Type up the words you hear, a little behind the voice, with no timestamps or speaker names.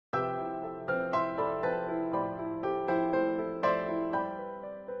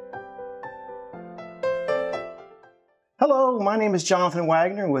Hello, my name is Jonathan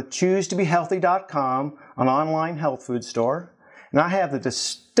Wagner with ChooseToBeHealthy.com, an online health food store, and I have the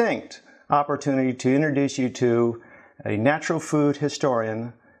distinct opportunity to introduce you to a natural food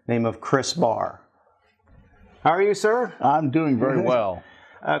historian named Chris Barr. How are you, sir? I'm doing very well.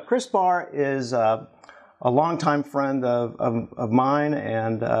 Chris Barr is a longtime friend of mine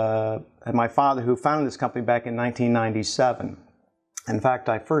and my father, who founded this company back in 1997. In fact,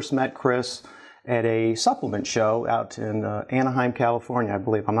 I first met Chris at a supplement show out in Anaheim, California, I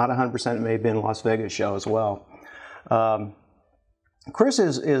believe. I'm not 100%, it may have been a Las Vegas show as well. Chris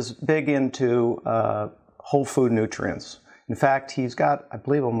is big into whole food nutrients. In fact, he's got, I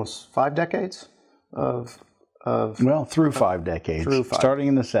believe, almost 5 decades of through 5 decades, starting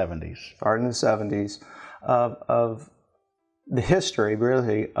in the 70s. Starting in the 70s, of the history,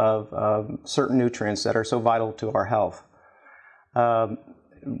 really, of certain nutrients that are so vital to our health.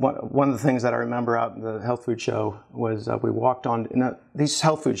 One of the things that I remember out in the health food show was we walked on, these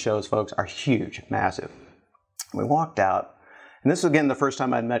health food shows, folks, are huge, massive. We walked out, and this is again the first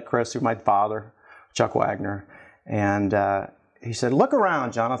time I'd met Chris through my father, Chuck Wagner, and he said, "Look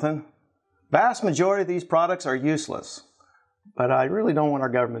around, Jonathan. Vast majority of these products are useless, but I really don't want our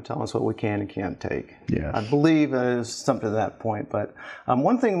government telling us what we can and can't take." Yes. I believe it is something to that point, but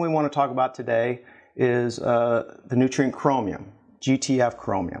one thing we want to talk about today is the nutrient chromium. GTF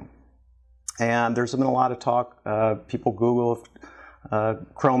Chromium. And there's been a lot of talk, people Google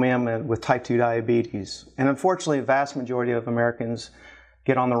chromium with type 2 diabetes. And unfortunately, a vast majority of Americans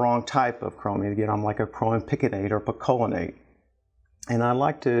get on the wrong type of chromium. They get on like a chromium picolinate or picolinate. And I'd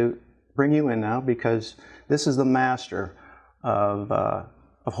like to bring you in now because this is the master of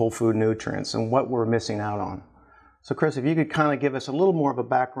whole food nutrients and what we're missing out on. So Chris, if you could kind of give us a little more of a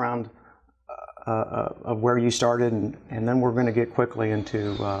background of where you started, and then we're going to get quickly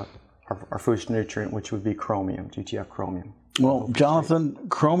into our first nutrient, which would be chromium, GTF Chromium. Well, Jonathan,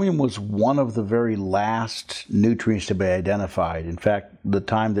 chromium was one of the very last nutrients to be identified. In fact, the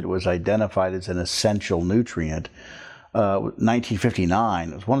time that it was identified as an essential nutrient, 1959,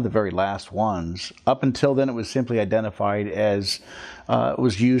 it was one of the very last ones. Up until then, it was simply identified as, it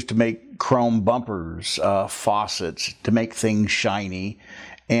was used to make chrome bumpers, faucets, to make things shiny.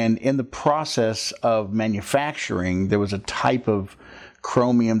 And in the process of manufacturing, there was a type of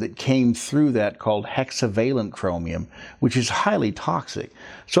chromium that came through that called hexavalent chromium, which is highly toxic.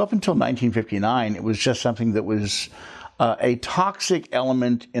 So up until 1959, it was just something that was a toxic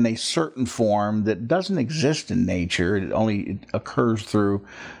element in a certain form that doesn't exist in nature. It occurs through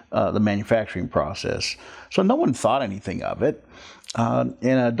the manufacturing process. So no one thought anything of it.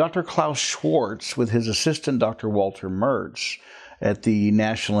 And Dr. Klaus Schwartz, with his assistant, Dr. Walter Mertz, at the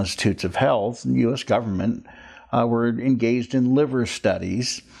National Institutes of Health and U.S. government, were engaged in liver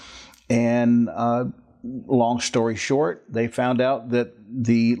studies. And long story short, they found out that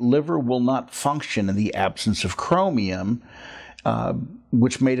the liver will not function in the absence of chromium,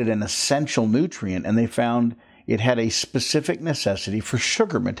 which made it an essential nutrient. And they found it had a specific necessity for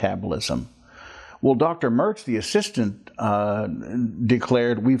sugar metabolism. Well, Dr. Mertz, the assistant,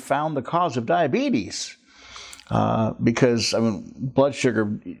 declared, "We found the cause of diabetes." Because, blood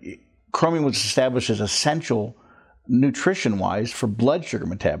sugar, chromium was established as essential nutrition-wise for blood sugar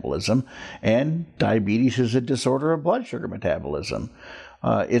metabolism, and diabetes is a disorder of blood sugar metabolism.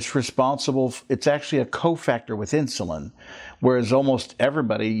 It's actually a cofactor with insulin, whereas almost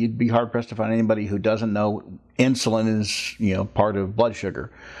everybody, you'd be hard-pressed to find anybody who doesn't know insulin is, part of blood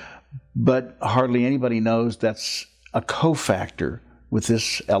sugar. But hardly anybody knows that's a cofactor with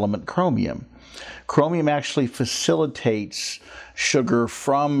this element chromium. Chromium actually facilitates sugar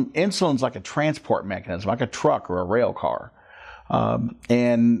from insulin's like a transport mechanism, like a truck or a rail car.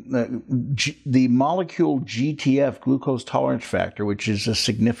 And the molecule GTF, glucose tolerance factor, which is a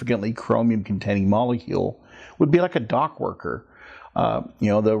significantly chromium-containing molecule, would be like a dock worker.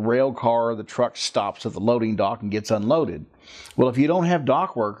 The rail car or the truck stops at the loading dock and gets unloaded. Well, if you don't have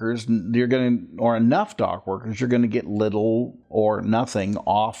dock workers, or enough dock workers, you're going to get little or nothing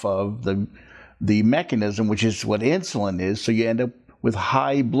off of the mechanism, which is what insulin is. So you end up with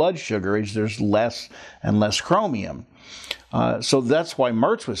high blood sugar as there's less and less chromium. So that's why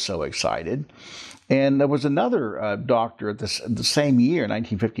Mertz was so excited. And there was another doctor at the same year,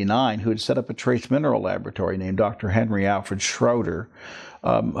 1959, who had set up a trace mineral laboratory named Dr. Henry Alfred Schroeder,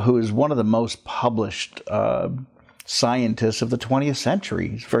 who is one of the most published scientists of the 20th century.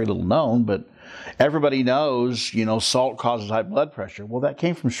 He's very little known, but everybody knows, salt causes high blood pressure. Well, that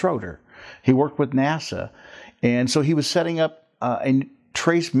came from Schroeder. He worked with NASA. And so he was setting up a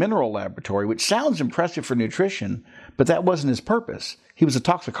trace mineral laboratory, which sounds impressive for nutrition, but that wasn't his purpose. He was a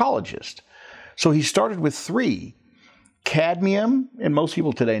toxicologist. So he started with 3. Cadmium, and most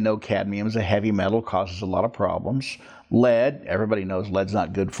people today know cadmium is a heavy metal, causes a lot of problems. Lead, everybody knows lead's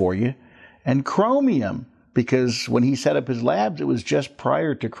not good for you. And chromium, because when he set up his labs, it was just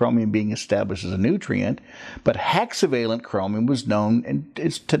prior to chromium being established as a nutrient. But hexavalent chromium was known, and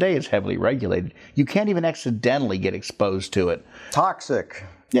today it's heavily regulated. You can't even accidentally get exposed to it. Toxic.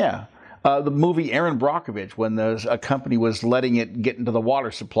 Yeah. The movie Aaron Brockovich, when a company was letting it get into the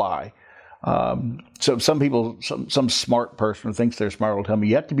water supply. So some people, some smart person who thinks they're smart will tell me,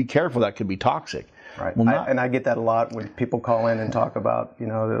 you have to be careful, that could be toxic. Right. Well, and I get that a lot when people call in and talk about,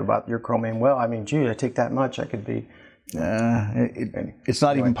 about your chromium. Well, I mean, gee, I take that much, I could be... It's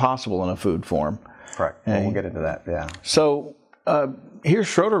not even possible in a food form. Correct. Well, we'll get into that, yeah. So here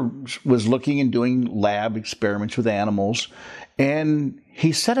Schroeder was looking and doing lab experiments with animals, and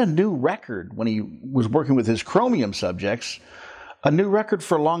he set a new record when he was working with his chromium subjects, a new record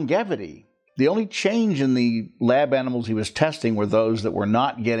for longevity. The only change in the lab animals he was testing were those that were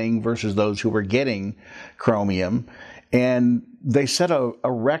not getting versus those who were getting chromium. And they set a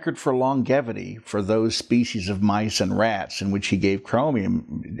record for longevity for those species of mice and rats in which he gave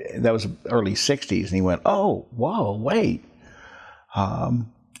chromium. That was early 60s. And he went, oh, whoa, wait.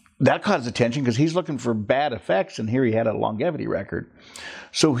 That caused attention because he's looking for bad effects, and here he had a longevity record.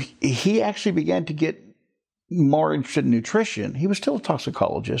 So he actually began to get more interested in nutrition. He was still a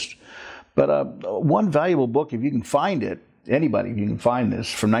toxicologist. But one valuable book, if you can find it, anybody, if you can find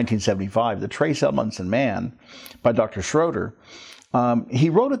this, from 1975, The Trace Elements in Man by Dr. Schroeder. He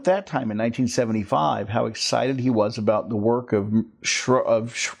wrote at that time in 1975 how excited he was about the work of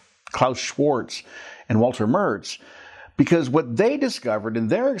Klaus Schwartz and Walter Mertz, because what they discovered in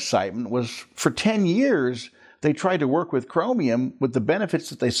their excitement was for 10 years they tried to work with chromium with the benefits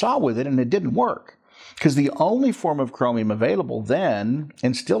that they saw with it, and it didn't work. Because the only form of chromium available then,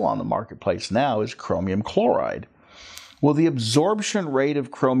 and still on the marketplace now, is chromium chloride. Well, the absorption rate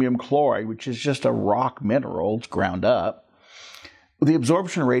of chromium chloride, which is just a rock mineral, it's ground up, the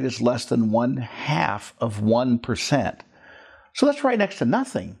absorption rate is less than 1/2 of 1%. So that's right next to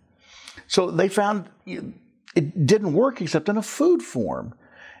nothing. So they found it didn't work except in a food form.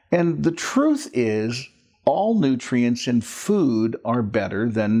 And the truth is, all nutrients in food are better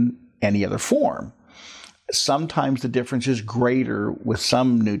than any other form. Sometimes the difference is greater with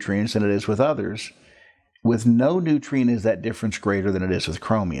some nutrients than it is with others. With no nutrient is that difference greater than it is with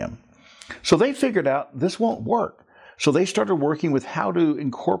chromium. So they figured out this won't work. So they started working with how to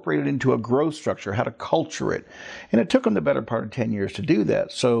incorporate it into a growth structure, how to culture it. And it took them the better part of 10 years to do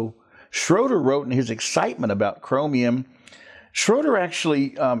that. So Schroeder wrote in his excitement about chromium. Schroeder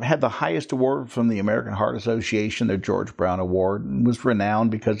actually had the highest award from the American Heart Association, their George Brown Award, and was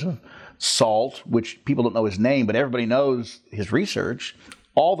renowned because of SALT, which people don't know his name, but everybody knows his research.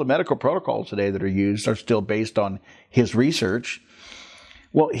 All the medical protocols today that are used are still based on his research.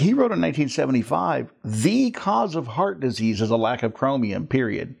 Well, he wrote in 1975, the cause of heart disease is a lack of chromium,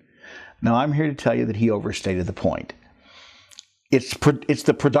 period. Now, I'm here to tell you that he overstated the point. It's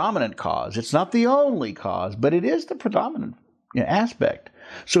the predominant cause. It's not the only cause, but it is the predominant aspect.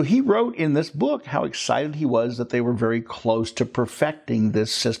 So he wrote in this book how excited he was that they were very close to perfecting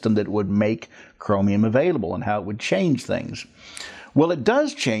this system that would make chromium available and how it would change things. Well, it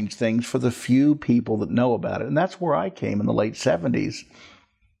does change things for the few people that know about it, and that's where I came in the late 70s.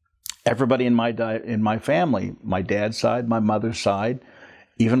 Everybody in my family, my dad's side, my mother's side,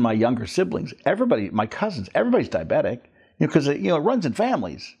 even my younger siblings, everybody, my cousins, everybody's diabetic, because it runs in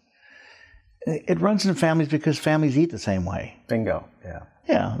families. It runs in families because families eat the same way. Bingo, yeah.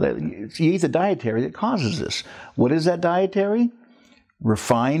 Yeah, you eat the dietary that causes this. What is that dietary?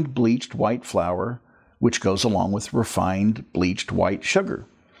 Refined bleached white flour, which goes along with refined bleached white sugar.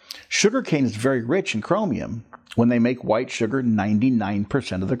 Sugarcane is very rich in chromium. When they make white sugar,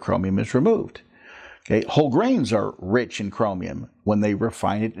 99% of the chromium is removed. Okay, whole grains are rich in chromium. When they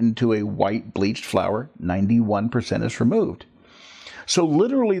refine it into a white bleached flour, 91% is removed. So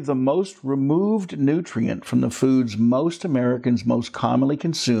literally the most removed nutrient from the foods most Americans most commonly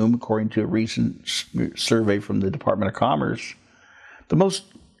consume, according to a recent survey from the Department of Commerce, the most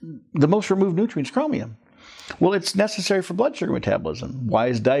removed nutrient is chromium. Well, it's necessary for blood sugar metabolism. Why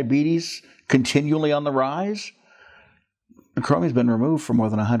is diabetes continually on the rise? The chromium's been removed for more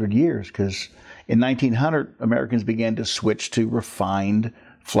than 100 years because in 1900, Americans began to switch to refined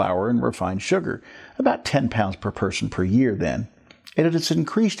flour and refined sugar, about 10 pounds per person per year then. And it has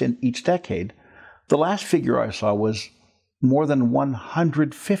increased in each decade. The last figure I saw was more than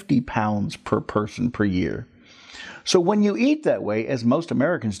 150 pounds per person per year. So when you eat that way, as most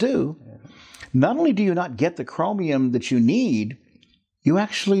Americans do, not only do you not get the chromium that you need, you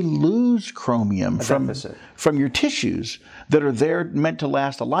actually lose chromium from your tissues that are there meant to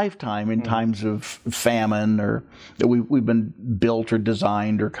last a lifetime in times of famine, or that we've been built or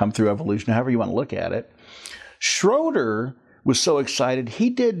designed or come through evolution, however you want to look at it. Schroeder was so excited, he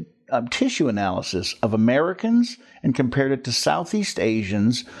did tissue analysis of Americans and compared it to Southeast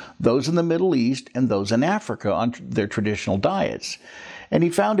Asians, those in the Middle East, and those in Africa on their traditional diets. And he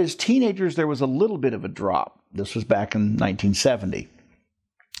found as teenagers there was a little bit of a drop. This was back in 1970.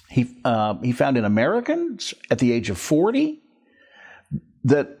 He found in Americans at the age of 40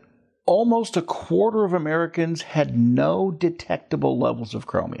 that almost a quarter of Americans had no detectable levels of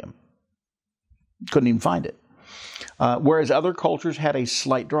chromium. Couldn't even find it. Whereas other cultures had a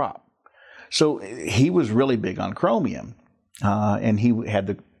slight drop. So he was really big on chromium, and he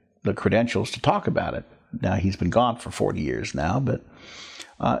had the credentials to talk about it. Now, he's been gone for 40 years now, but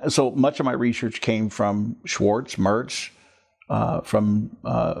so much of my research came from Schwartz, Mertz, from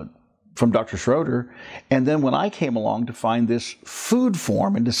Dr. Schroeder, and then when I came along to find this food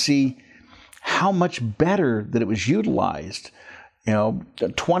form and to see how much better that it was utilized,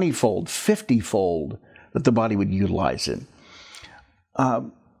 20-fold, 50-fold, that the body would utilize it.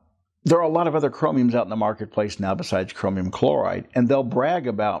 There are a lot of other chromiums out in the marketplace now besides chromium chloride, and they'll brag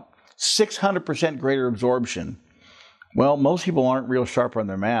about 600% greater absorption. Well, most people aren't real sharp on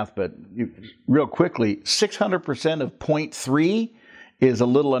their math, but real quickly, 600% of 0.3 is a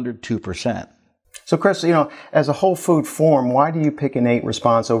little under 2%. So, Chris, as a whole food form, why do you pick innate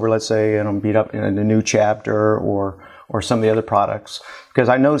response over, let's say, beat up in a new chapter or some of the other products? Because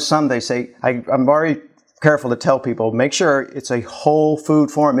I know some, they say, I'm very careful to tell people, make sure it's a whole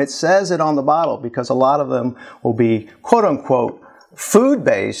food form. It says it on the bottle, because a lot of them will be quote unquote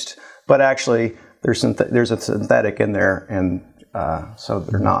food-based, but actually there's a synthetic in there, and so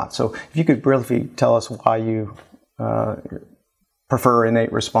they're not. So if you could briefly tell us why you prefer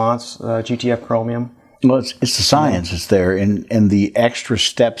innate response, GTF Chromium. Well, it's the science that's there, and the extra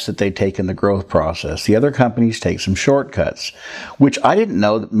steps that they take in the growth process. The other companies take some shortcuts, which I didn't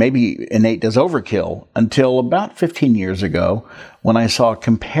know that maybe innate does overkill until about 15 years ago, when I saw a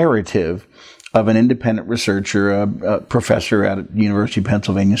comparative of an independent researcher, a professor at the University of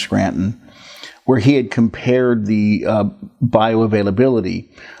Pennsylvania, Scranton, where he had compared the bioavailability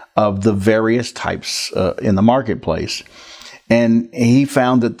of the various types in the marketplace. And he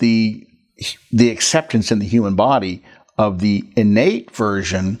found that the acceptance in the human body of the innate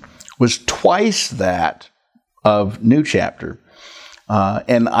version was twice that of New Chapter.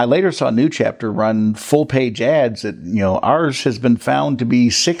 And I later saw New Chapter run full-page ads that, ours has been found to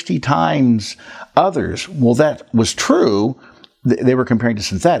be 60 times others. Well, that was true. They were comparing to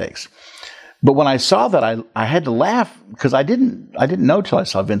synthetics. But when I saw that, I had to laugh, because I didn't know till I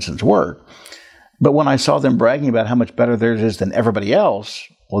saw Vincent's work. But when I saw them bragging about how much better theirs is than everybody else,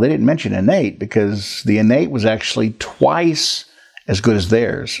 well, they didn't mention innate, because the innate was actually twice as good as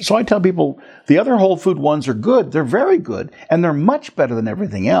theirs. So I tell people the other whole food ones are good. They're very good, and they're much better than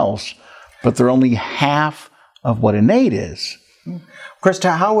everything else, but they're only half of what innate is. Chris,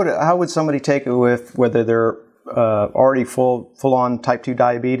 how would somebody take it with whether they're already full-on type 2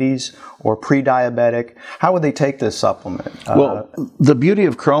 diabetes or pre-diabetic? How would they take this supplement? Well, the beauty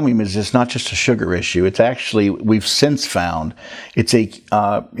of chromium is it's not just a sugar issue. It's actually, we've since found, it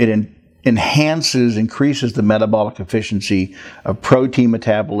increases the metabolic efficiency of protein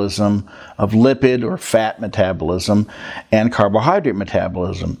metabolism, of lipid or fat metabolism, and carbohydrate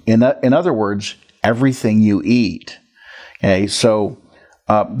metabolism. In other words, everything you eat. Okay, so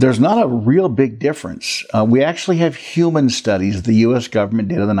there's not a real big difference. We actually have human studies the U.S. government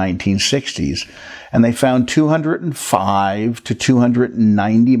did in the 1960s, and they found 205 to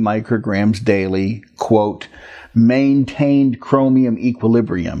 290 micrograms daily, quote, maintained chromium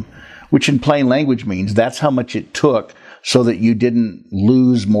equilibrium, which in plain language means that's how much it took so that you didn't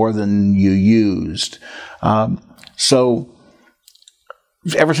lose more than you used. So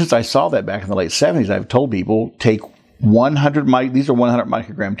ever since I saw that back in the late 70s, I've told people, take 100 these are 100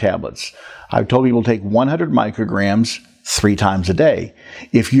 microgram tablets. I've told people take 100 micrograms 3 times a day.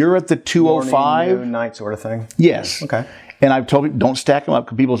 If you're at the 205, morning, noon, night sort of thing. Yes. Okay. And I've told people don't stack them up,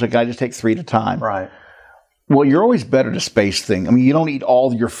 because people say, I just take 3 at a time. Right. Well, you're always better to space things. I mean, you don't eat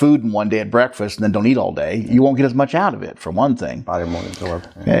all your food in one day at breakfast and then don't eat all day. You won't get as much out of it, for one thing. Body won't absorb.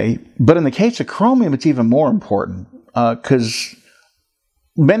 Okay. But in the case of chromium, it's even more important, because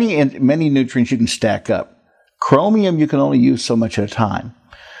many nutrients you can stack up. Chromium, you can only use so much at a time.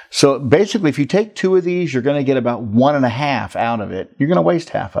 So basically, if you take 2 of these, you're going to get about 1.5 out of it. You're going to waste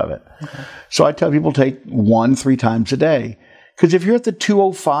half of it. Okay. So I tell people take 1 3 times a day, Because if you're at the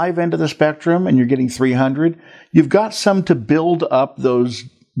 205 end of the spectrum and you're getting 300, you've got some to build up those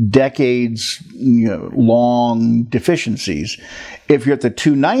decades long deficiencies. If you're at the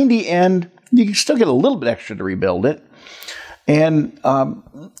 290 end, you can still get a little bit extra to rebuild it. And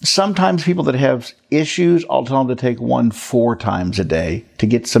sometimes people that have issues, I'll tell them to take one 4 times a day to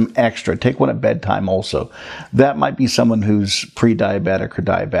get some extra. Take one at bedtime also. That might be someone who's pre-diabetic or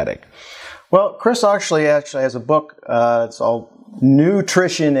diabetic. Well, Chris actually has a book. It's called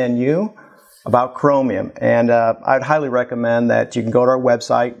Nutrition and You, about chromium. And I'd highly recommend that you can go to our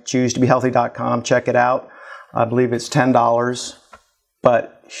website, choosetobehealthy.com, check it out. I believe it's $10,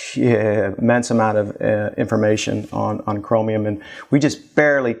 but immense amount of information on chromium, and we just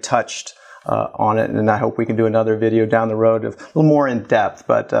barely touched on it, and I hope we can do another video down the road of a little more in depth,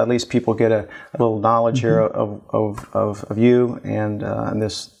 but at least people get a little knowledge here of you and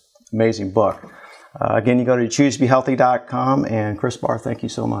this amazing book. Again, you go to choosetobehealthy.com, and Chris Barr, thank you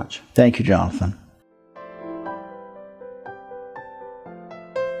so much. Thank you, Jonathan.